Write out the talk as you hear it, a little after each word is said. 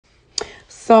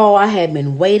So I had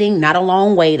been waiting, not a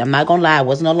long wait. I'm not gonna lie, it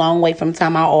wasn't a long wait from the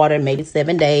time I ordered, maybe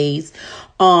 7 days.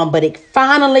 But it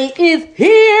finally is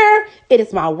here. It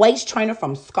is my waist trainer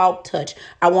from sculpttouch.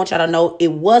 I want y'all to know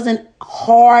it wasn't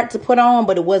hard to put on,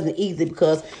 but it wasn't easy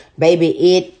because,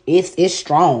 baby, it's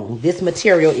strong. This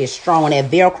material is strong. That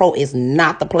Velcro is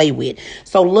not to play with.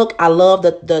 So look, I love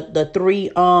the three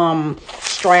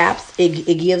straps.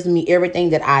 It gives me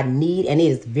everything that I need, and it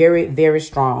is very, very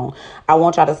strong. I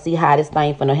want y'all to see how this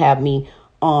thing finna have me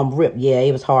rip. Yeah,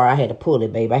 it was hard. I had to pull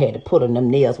it, babe. I had to pull it. Them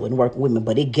nails wouldn't work with me,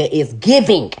 but it's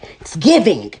giving. It's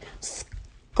giving.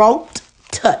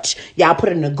 sculpttouch. Y'all put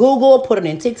it in the Google, put it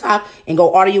in TikTok, and go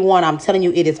order you one. I'm telling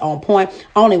you, it is on point.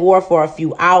 I only wore it for a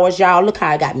few hours, y'all. Look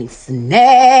how it got me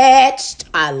snatched.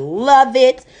 I love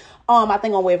it. I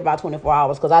think I'm waiting for about 24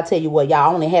 hours because I tell you what, y'all,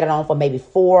 I only had it on for maybe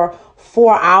four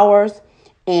hours.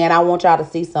 And I want y'all to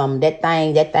see something. That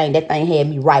thing had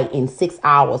me right in 6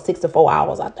 hours, 6 to 4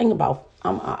 hours. I think about,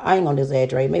 I ain't gonna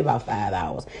exaggerate, maybe about 5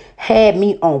 hours. Had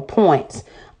me on point.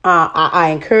 I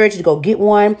encourage you to go get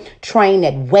one. Train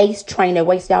that waist.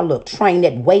 Y'all look, train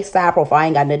that waist side profile. I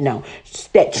ain't got nothing on.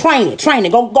 That train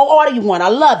it. Go order you one. I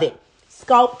love it.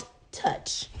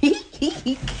 sculpttouch.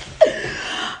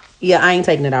 Yeah, I ain't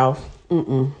taking it off.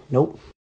 Nope.